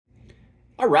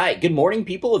All right, good morning,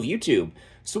 people of YouTube.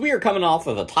 So we are coming off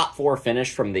of a top 4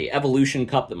 finish from the Evolution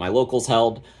Cup that my locals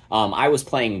held. I was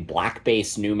playing Black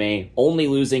Base Nume, only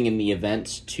losing in the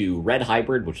event to Red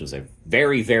Hybrid, which was a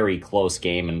very, very close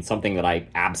game and something that I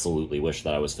absolutely wish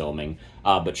that I was filming.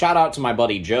 But shout out to my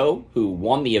buddy Joe, who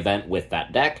won the event with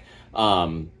that deck.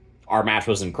 Our match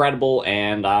was incredible,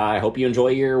 and I hope you enjoy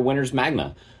your winner's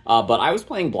Magna. But I was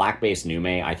playing Black Base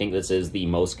Nume. I think this is the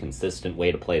most consistent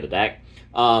way to play the deck.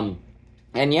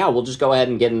 And yeah, we'll just go ahead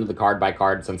and get into the card by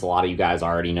card since a lot of you guys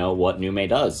already know what Nume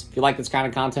does. If you like this kind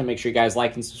of content, make sure you guys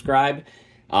like and subscribe.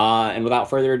 And without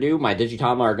further ado, my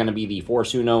Digitama are going to be the 4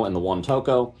 Suno and the 1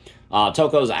 Toko.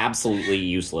 Toko is absolutely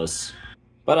useless.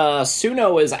 But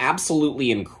Suno is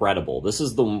absolutely incredible. This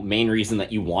is the main reason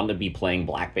that you want to be playing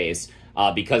Black Base,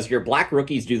 because your black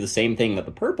rookies do the same thing that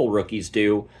the purple rookies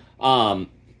do,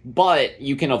 but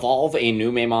you can evolve a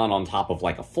Numemon on top of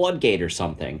like a Floodgate or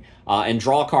something, and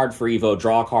draw a card for Evo,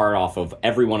 draw a card off of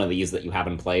every one of these that you have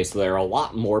in play, so there are a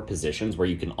lot more positions where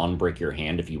you can unbrick your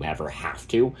hand if you ever have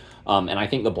to, and I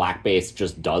think the black base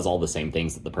just does all the same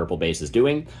things that the purple base is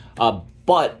doing,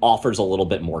 but offers a little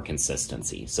bit more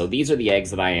consistency. So these are the eggs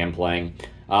that I am playing,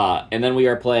 and then we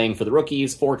are playing for the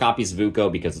rookies 4 copies of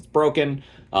Uko because it's broken,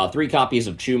 3 copies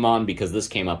of Chumon because this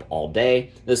came up all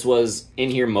day. This was in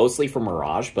here mostly for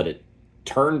Mirage, but it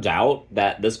turned out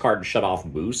that this card shut off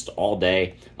Boost all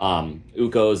day.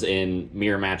 Uko's in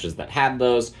mirror matches that had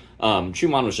those.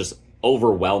 Chumon was just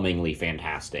overwhelmingly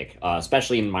fantastic,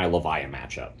 especially in my Leviah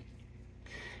matchup.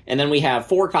 And then we have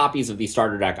 4 copies of the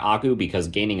starter deck Agu because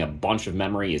gaining a bunch of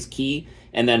memory is key.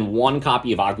 And then 1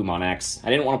 copy of Agumon X. I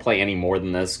didn't want to play any more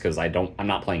than this because I'm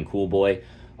not playing Cool Boy.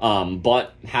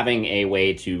 But having a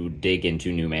way to dig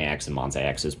into Nume X and Monze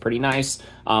X is pretty nice.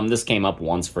 This came up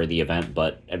once for the event,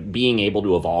 but being able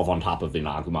to evolve on top of an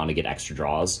Agumon to get extra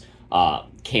draws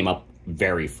came up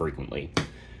very frequently.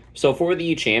 So for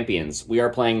the champions, we are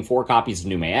playing 4 copies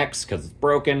of Nume X because it's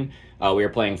broken. We are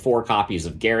playing 4 copies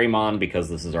of Garymon because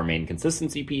this is our main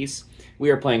consistency piece. We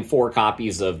are playing 4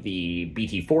 copies of the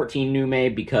BT14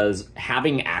 Nume because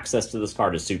having access to this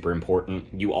card is super important.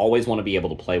 You always want to be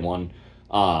able to play one.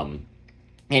 And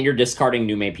you're discarding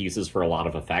Nume pieces for a lot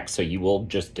of effects, so you will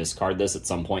just discard this at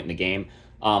some point in the game.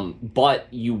 But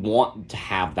you want to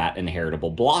have that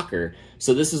inheritable blocker,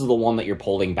 so this is the one that you're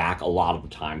pulling back a lot of the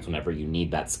times whenever you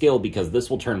need that skill, because this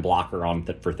will turn blocker on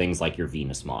for things like your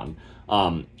Venusmon,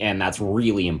 and that's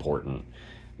really important.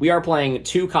 We are playing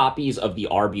 2 copies of the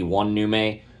RB1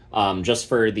 Nume, just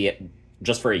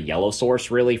for a yellow source,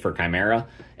 really, for Chimera.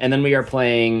 And then we are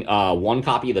playing 1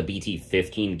 copy of the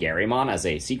BT15 Garymon as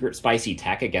a secret spicy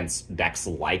tech against decks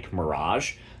like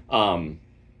Mirage,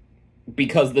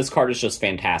 because this card is just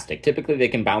fantastic. Typically, they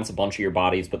can bounce a bunch of your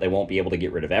bodies, but they won't be able to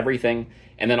get rid of everything.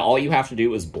 And then all you have to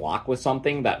do is block with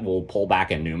something that will pull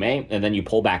back a Nume, and then you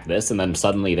pull back this, and then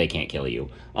suddenly they can't kill you.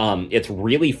 It's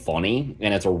really funny,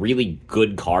 and it's a really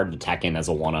good card to tech in as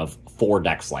a one of 4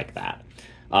 decks like that.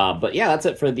 But yeah, that's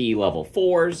it for the level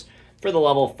 4s. For the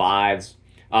level 5s,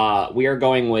 we are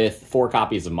going with 4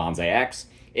 copies of Monze X.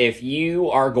 If you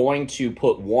are going to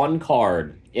put 1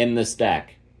 card in this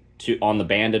deck on the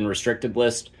banned and restricted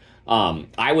list,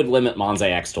 I would limit Monze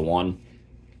X to 1.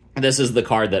 This is the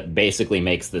card that basically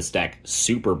makes this deck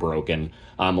super broken,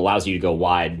 allows you to go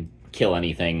wide, kill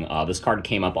anything. This card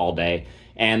came up all day.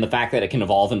 And the fact that it can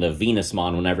evolve into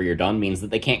Venusmon whenever you're done means that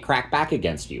they can't crack back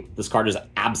against you. This card is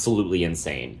absolutely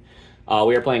insane.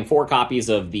 We are playing 4 copies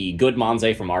of the good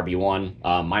Monze from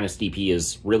RB1. Minus DP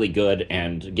is really good,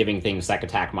 and giving things Sec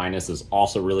Attack minus is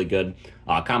also really good.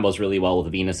 Combos really well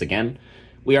with Venus again.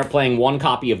 We are playing 1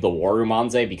 copy of the Waru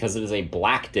Monze because it is a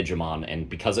black Digimon, and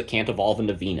because it can't evolve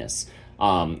into Venus.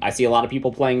 I see a lot of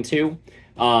people playing 2.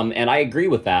 And I agree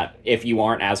with that if you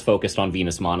aren't as focused on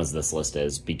Venusmon as this list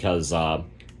is, because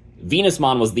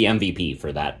Venusmon was the MVP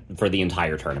for the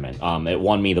entire tournament. It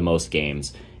won me the most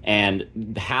games.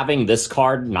 And having this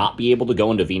card not be able to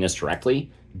go into Venus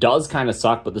directly does kind of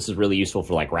suck, but this is really useful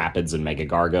for like Rapids and Mega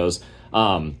Gargos.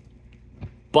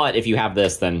 But if you have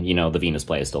this, then, you know, the Venus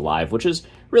play is still live, which is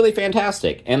really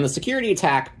fantastic. And the security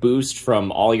attack boost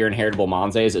from all your inheritable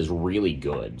Monzes is really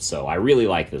good. So I really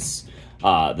like this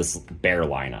bear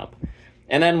lineup.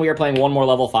 And then we are playing 1 more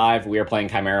level 5. We are playing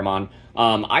Chimeramon.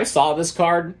 I saw this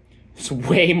card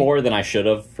way more than I should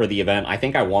have for the event. I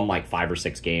think I won like 5 or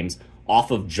 6 games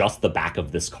off of just the back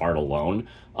of this card alone.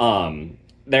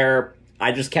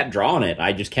 I just kept drawing it.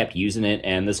 I just kept using it,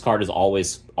 and this card is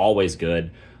always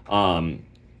good.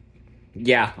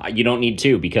 Yeah, you don't need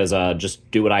to, because just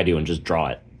do what I do and just draw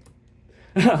it.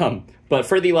 But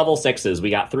for the level 6s, we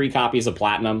got 3 copies of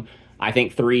Platinum. I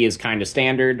think 3 is kind of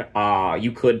standard.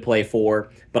 You could play 4,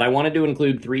 but I wanted to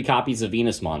include 3 copies of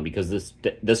Numemon because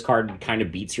this card kind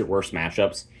of beats your worst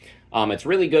matchups. It's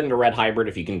really good into Red Hybrid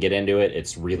if you can get into it.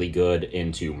 It's really good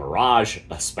into Mirage,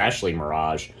 especially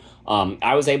Mirage.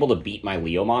 I was able to beat my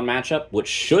Leomon matchup, which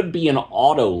should be an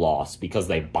auto loss because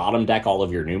they bottom deck all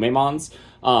of your Numemons,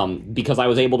 because I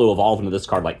was able to evolve into this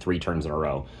card like 3 turns in a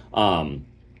row.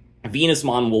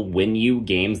 Venusmon will win you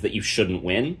games that you shouldn't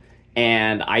win,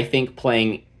 and I think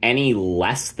playing any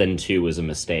less than 2 is a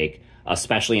mistake,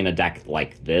 especially in a deck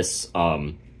like this.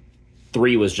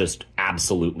 3 was just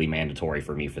absolutely mandatory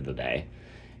for me for the day.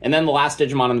 And then the last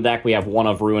Digimon in the deck, we have one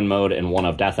of Ruin Mode and one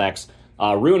of Death X.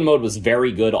 Ruin Mode was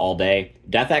very good all day.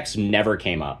 Death X never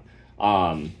came up,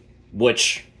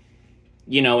 which,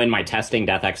 you know, in my testing,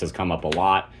 Death X has come up a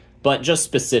lot, but just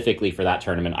specifically for that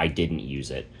tournament, I didn't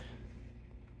use it.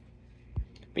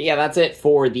 But yeah, that's it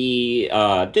for the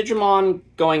Digimon.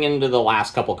 Going into the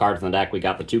last couple cards in the deck, we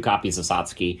got the 2 copies of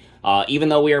Satsuki. Even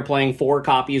though we are playing 4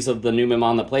 copies of the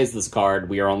Numemon that plays this card,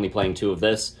 we are only playing 2 of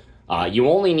this. You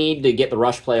only need to get the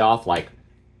rush play off, like,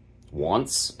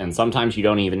 once, and sometimes you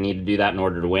don't even need to do that in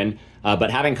order to win. But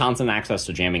having constant access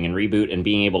to jamming and reboot and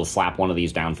being able to slap one of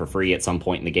these down for free at some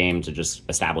point in the game to just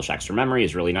establish extra memory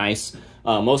is really nice.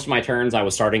 Most of my turns, I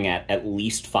was starting at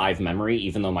least 5 memory,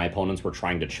 even though my opponents were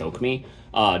trying to choke me,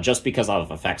 just because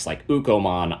of effects like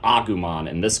Ukomon, Agumon,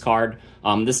 and this card.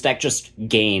 This deck just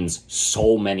gains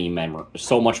so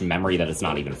much memory that it's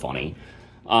not even funny.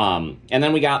 And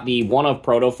then we got the 1 of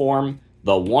Protoform,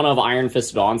 the 1 of Iron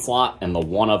Fisted Onslaught, and the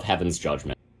 1 of Heaven's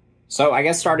Judgment. So I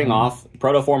guess starting off,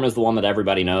 Protoform is the one that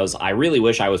everybody knows. I really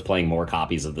wish I was playing more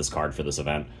copies of this card for this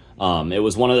event. It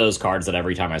was one of those cards that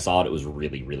every time I saw it, it was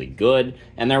really, really good.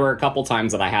 And there were a couple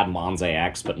times that I had Monze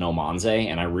X, but no Monze,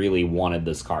 and I really wanted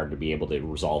this card to be able to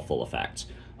resolve full effect.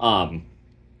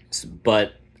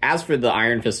 But as for the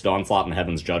Iron Fisted Onslaught and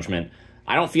Heaven's Judgment,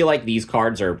 I don't feel like these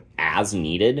cards are as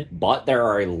needed, but there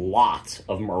are a lot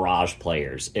of Mirage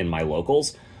players in my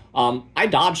locals. I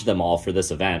dodged them all for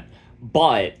this event,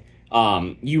 but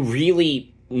you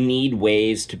really need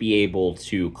ways to be able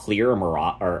to clear a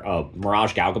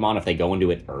Mirage Galgamon if they go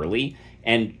into it early.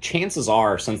 And chances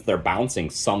are, since they're bouncing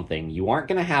something, you aren't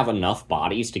going to have enough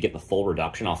bodies to get the full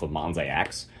reduction off of Monze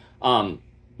X,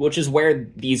 which is where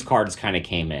these cards kind of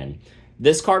came in.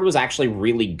 This card was actually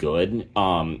really good in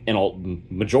a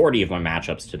majority of my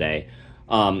matchups today,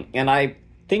 and I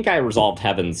think I resolved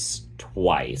Heavens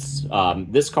twice.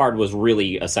 This card was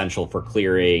really essential for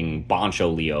clearing Bancho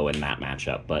Leo in that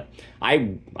matchup, but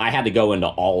I had to go into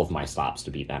all of my stops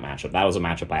to beat that matchup. That was a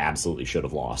matchup I absolutely should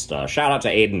have lost. Shout out to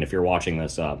Aiden if you're watching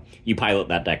this. You pilot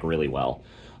that deck really well.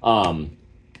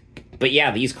 But yeah,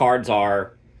 these cards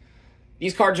are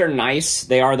nice.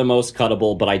 They are the most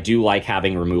cuttable, but I do like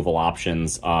having removal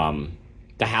options to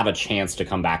have a chance to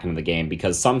come back into the game,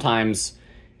 because sometimes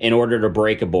in order to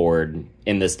break a board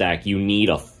in this deck, you need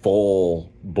a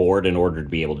full board in order to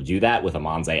be able to do that with a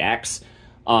Monze X.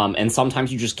 And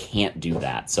sometimes you just can't do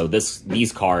that. So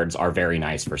these cards are very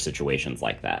nice for situations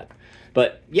like that.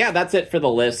 But yeah, that's it for the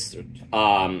list.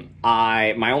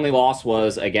 My only loss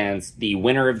was against the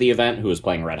winner of the event, who was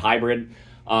playing Red Hybrid.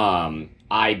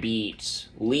 I beat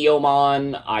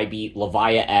Leomon, I beat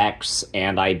Levia X,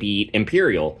 and I beat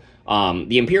Imperial.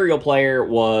 The Imperial player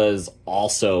was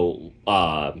also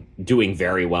doing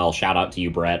very well. Shout out to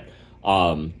you, Brett.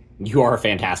 You are a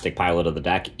fantastic pilot of the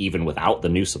deck, even without the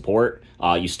new support.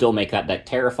 You still make that deck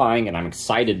terrifying, and I'm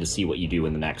excited to see what you do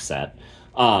in the next set.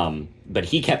 But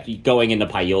he kept going into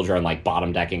Pyildra and like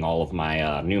bottom decking all of my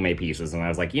Nume pieces, and I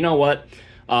was like, you know what?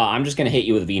 I'm just going to hit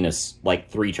you with Venus like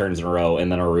 3 turns in a row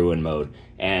and then a Ruin Mode,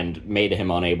 and made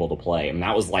him unable to play. And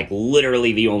that was like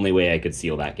literally the only way I could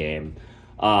seal that game.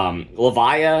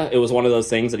 Levia, it was one of those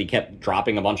things that he kept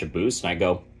dropping a bunch of boosts, and I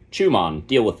go, Chumon,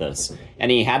 deal with this.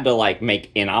 And he had to like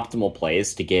make inoptimal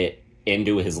plays to get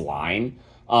into his line,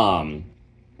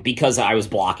 because I was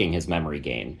blocking his memory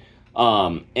gain.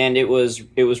 And it was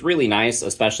really nice,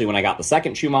 especially when I got the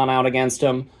second Chumon out against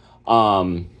him.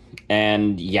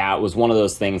 And yeah, it was one of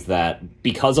those things that,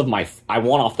 because of I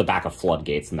won off the back of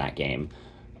Floodgates in that game.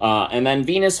 And then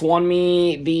Venus won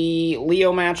me the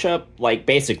Leo matchup, like,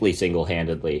 basically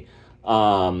single-handedly.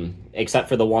 Except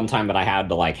for the one time that I had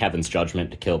to, like, Heaven's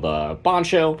Judgment to kill the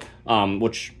Bancho,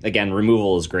 which, again,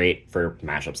 removal is great for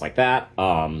matchups like that.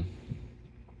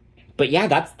 But yeah,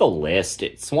 that's the list.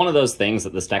 It's one of those things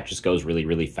that this deck just goes really,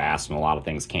 really fast, and a lot of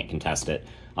things can't contest it.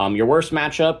 Your worst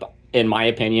matchup, in my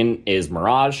opinion, is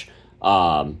Mirage.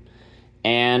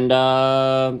 And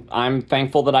I'm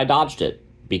thankful that I dodged it,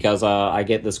 because I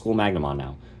get this cool Magnamon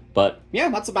now. But yeah,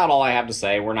 that's about all I have to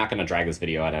say. We're not going to drag this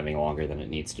video out any longer than it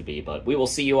needs to be, but we will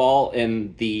see you all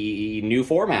in the new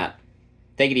format.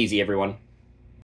 Take it easy, everyone.